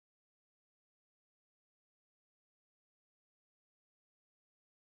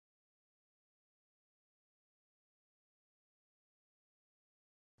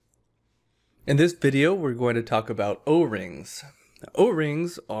In this video, we're going to talk about O-rings.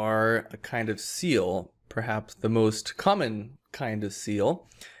 O-rings are a kind of seal, perhaps the most common kind of seal.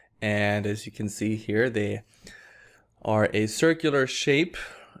 And as you can see here, they are a circular shape.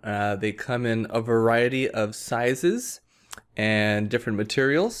 They come in a variety of sizes and different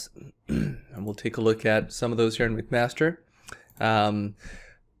materials. And we'll take a look at some of those here in McMaster.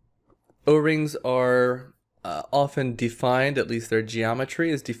 O-rings are often defined, at least their geometry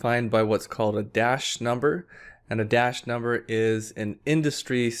is defined by what's called a dash number. And a dash number is an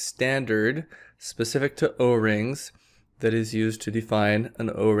industry standard specific to O-rings that is used to define an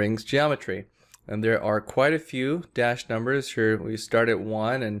O-ring's geometry. And there are quite a few dash numbers. Here we start at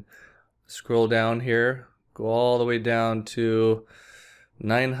 1 and scroll down here, go all the way down to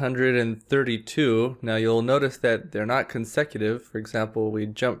 932. Now you'll notice that they're not consecutive. For example, we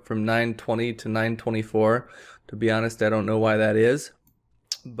jump from 920 to 924. To be honest, I don't know why that is.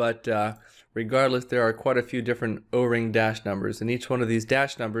 But regardless, there are quite a few different O-ring dash numbers, and each one of these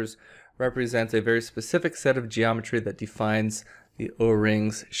dash numbers represents a very specific set of geometry that defines the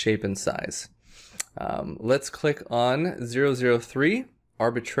O-ring's shape and size. Let's click on 003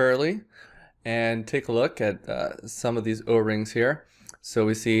 arbitrarily and take a look at some of these O-rings here. So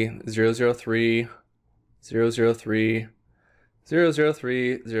we see 003, 003, 003,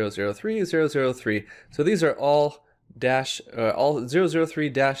 003, 003. So these are all 003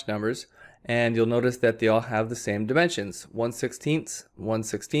 dash numbers, and you'll notice that they all have the same dimensions: 1/16,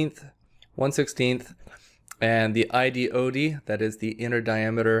 1/16, 1/16, and the ID/OD, that is the inner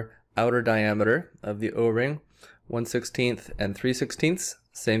diameter, outer diameter of the O-ring, 1/16 and 3/16.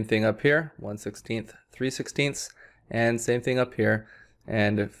 Same thing up here, 1/16, 3/16, and same thing up here.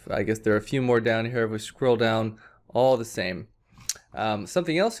 And I guess there are a few more down here. If we scroll down, all the same.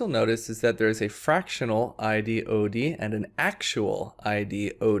 Something else you'll notice is that there is a fractional ID/OD and an actual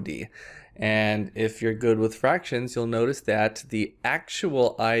ID/OD. And if you're good with fractions, you'll notice that the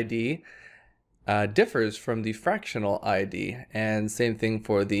actual ID differs from the fractional ID. And same thing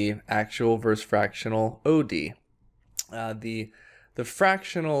for the actual versus fractional OD. The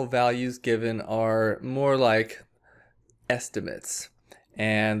fractional values given are more like estimates.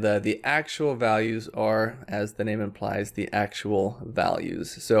 And the actual values are, as the name implies, the actual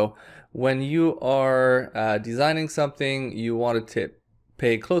values. So when you are designing something, you want to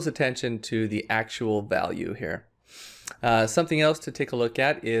pay close attention to the actual value here. Something else to take a look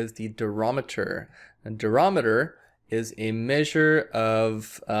at is the durometer. And durometer is a measure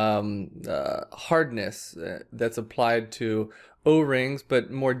of hardness that's applied to O-rings,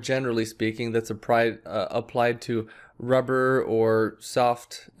 but more generally speaking, that's applied to rubber or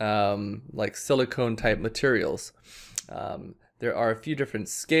soft like silicone type materials. There are a few different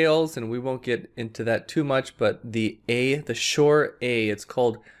scales, and we won't get into that too much, but the Shore A, it's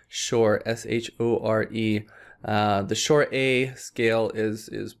called Shore, S-H-O-R-E. The Shore A scale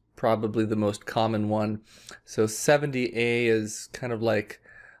is probably the most common one. So 70A is kind of like,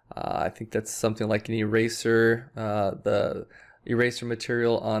 I think that's something like an eraser, the eraser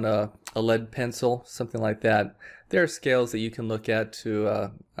material on a lead pencil, something like that. There are scales that you can look at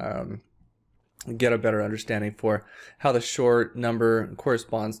to get a better understanding for how the Shore number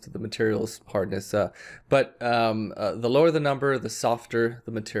corresponds to the material's hardness. But the lower the number, the softer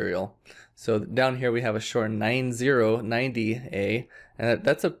the material. So down here we have a Shore 90A, and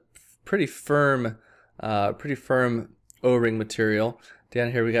that's a pretty firm O-ring material.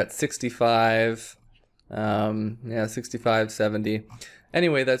 Down here we got 65, 65, 70.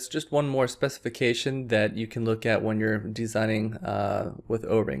 Anyway, that's just one more specification that you can look at when you're designing with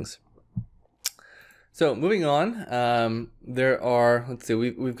O-rings. So moving on, there are, let's see,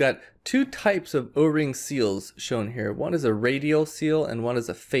 we've got two types of O-ring seals shown here. One is a radial seal and one is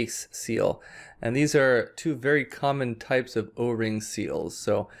a face seal. And these are two very common types of O-ring seals.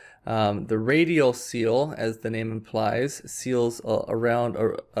 So the radial seal, as the name implies, seals around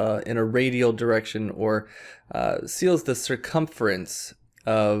in a radial direction, or seals the circumference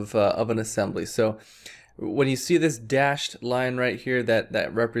of an assembly. So when you see this dashed line right here,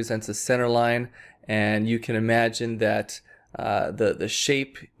 that represents a center line, and you can imagine that the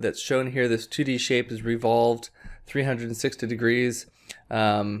shape that's shown here, this 2D shape, is revolved 360 degrees.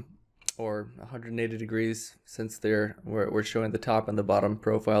 Or 180 degrees, since we're showing the top and the bottom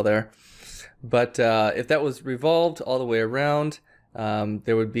profile there. But if that was revolved all the way around,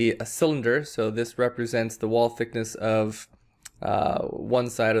 there would be a cylinder. So this represents the wall thickness of one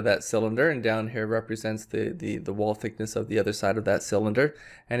side of that cylinder, and down here represents the wall thickness of the other side of that cylinder.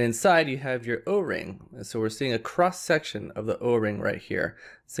 And inside you have your O-ring. So we're seeing a cross section of the O-ring right here.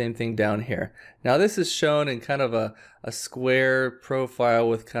 Same thing down here. Now this is shown in kind of a square profile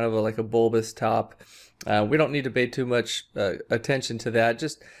with kind of like a bulbous top. We don't need to pay too much attention to that.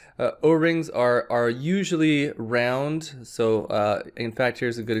 Just O-rings are usually round. So in fact,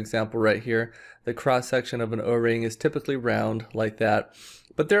 here's a good example right here. The cross section of an O-ring is typically round like that.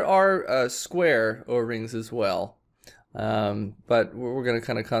 But there are square O-rings as well. But we're going to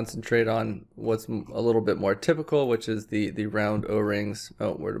kind of concentrate on what's a little bit more typical, which is the round O-rings.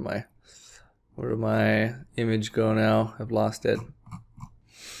 Oh, where did my image go now? I've lost it.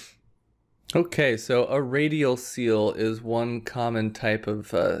 Okay, so a radial seal is one common type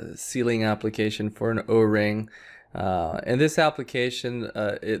of sealing application for an O-ring. In this application,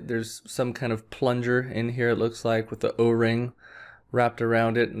 there's some kind of plunger in here, it looks like, with the O-ring wrapped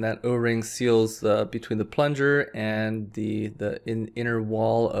around it, and that O-ring seals between the plunger and the inner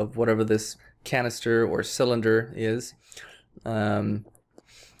wall of whatever this canister or cylinder is.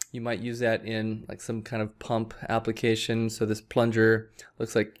 You might use that in like some kind of pump application. So this plunger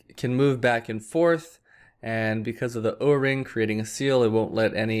looks like it can move back and forth, and because of the O-ring creating a seal, it won't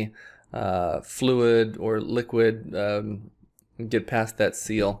let any fluid or liquid get past that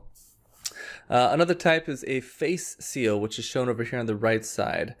seal. Another type is a face seal, which is shown over here on the right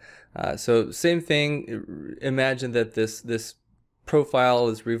side. So same thing, imagine that this profile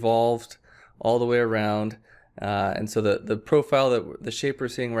is revolved all the way around. And so the profile, that the shape we're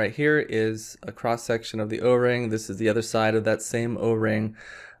seeing right here is a cross section of the O-ring. This is the other side of that same O-ring.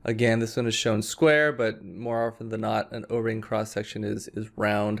 Again, this one is shown square, but more often than not, an O-ring cross section is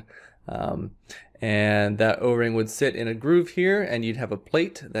round. And that O-ring would sit in a groove here, and you'd have a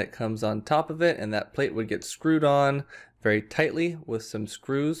plate that comes on top of it, and that plate would get screwed on very tightly with some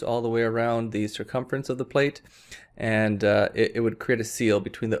screws all the way around the circumference of the plate, and it would create a seal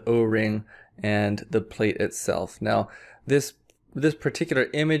between the O-ring and the plate itself. Now this particular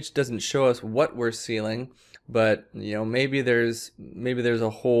image doesn't show us what we're sealing, but you know, maybe there's a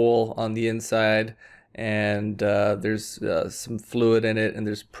hole on the inside, and there's some fluid in it, and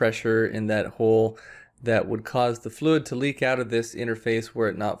there's pressure in that hole that would cause the fluid to leak out of this interface were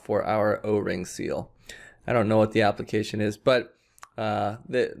it not for our O-ring seal. I don't know what the application is, but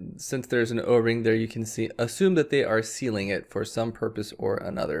since there's an O-ring there, you can assume that they are sealing it for some purpose or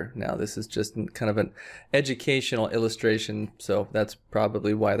another. Now this is just kind of an educational illustration, so that's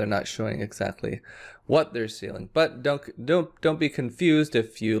probably why they're not showing exactly what they're sealing. But don't be confused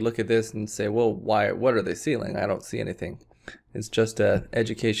if you look at this and say, well, what are they sealing? I don't see anything. It's just an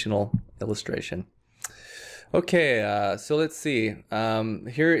educational illustration. Okay, so let's see.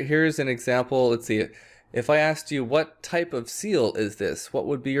 Here's an example. Let's see. If I asked you what type of seal is this, what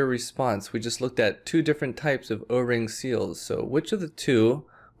would be your response? We just looked at two different types of O-ring seals. So which of the two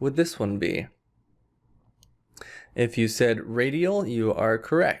would this one be? If you said radial, you are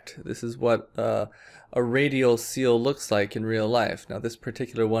correct. This is what a radial seal looks like in real life. Now this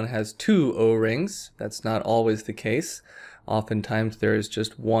particular one has two O-rings. That's not always the case. Oftentimes there is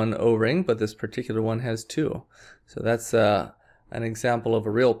just one O-ring, but this particular one has two. So that's an example of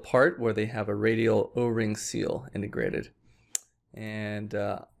a real part where they have a radial O-ring seal integrated. And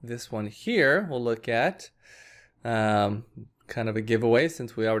this one here we'll look at, kind of a giveaway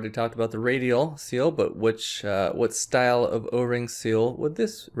since we already talked about the radial seal, but what style of O-ring seal would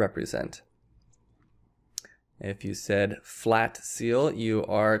this represent? If you said flat seal, you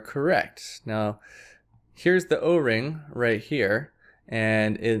are correct. Now here's the O-ring right here.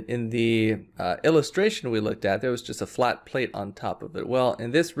 And in the illustration we looked at, there was just a flat plate on top of it. Well,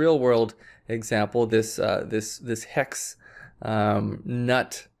 in this real world example, this hex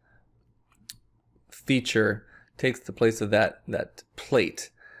nut feature takes the place of that plate,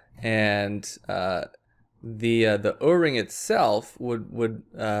 and the O-ring itself would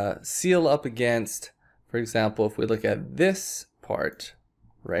seal up against, for example, if we look at this part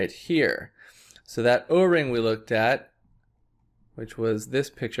right here. So that O-ring we looked at, which was this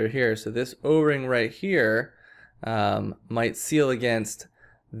picture here. So this O-ring right here might seal against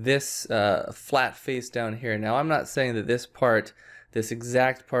this flat face down here. Now I'm not saying that this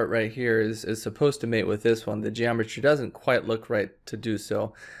exact part right here is supposed to mate with this one. The geometry doesn't quite look right to do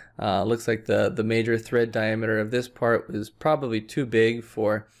so. Looks like the major thread diameter of this part is probably too big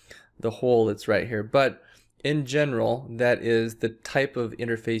for the hole that's right here. But in general, that is the type of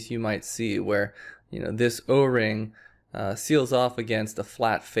interface you might see where, you know, this O-ring seals off against a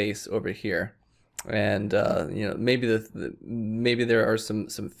flat face over here, and you know, maybe there are some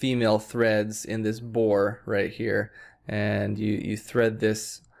female threads in this bore right here, and you thread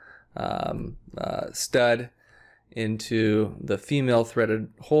this stud into the female threaded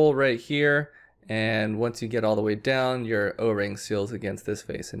hole right here, And once you get all the way down, your O-ring seals against this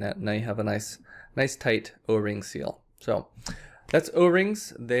face, and now you have a nice tight O-ring seal. So that's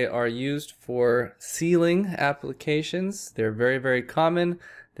O-rings. They are used for sealing applications. They're very, very common.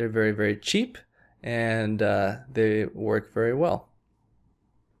 They're very, very cheap, and they work very well.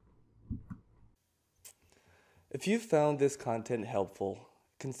 If you found this content helpful,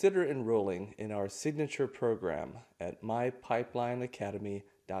 consider enrolling in our signature program at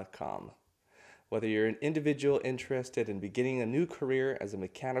mypipelineacademy.com. Whether you're an individual interested in beginning a new career as a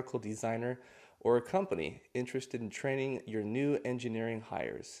mechanical designer or a company interested in training your new engineering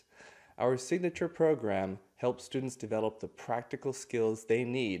hires, our signature program helps students develop the practical skills they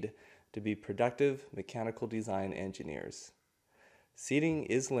need to be productive mechanical design engineers. Seating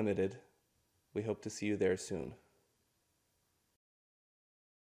is limited. We hope to see you there soon.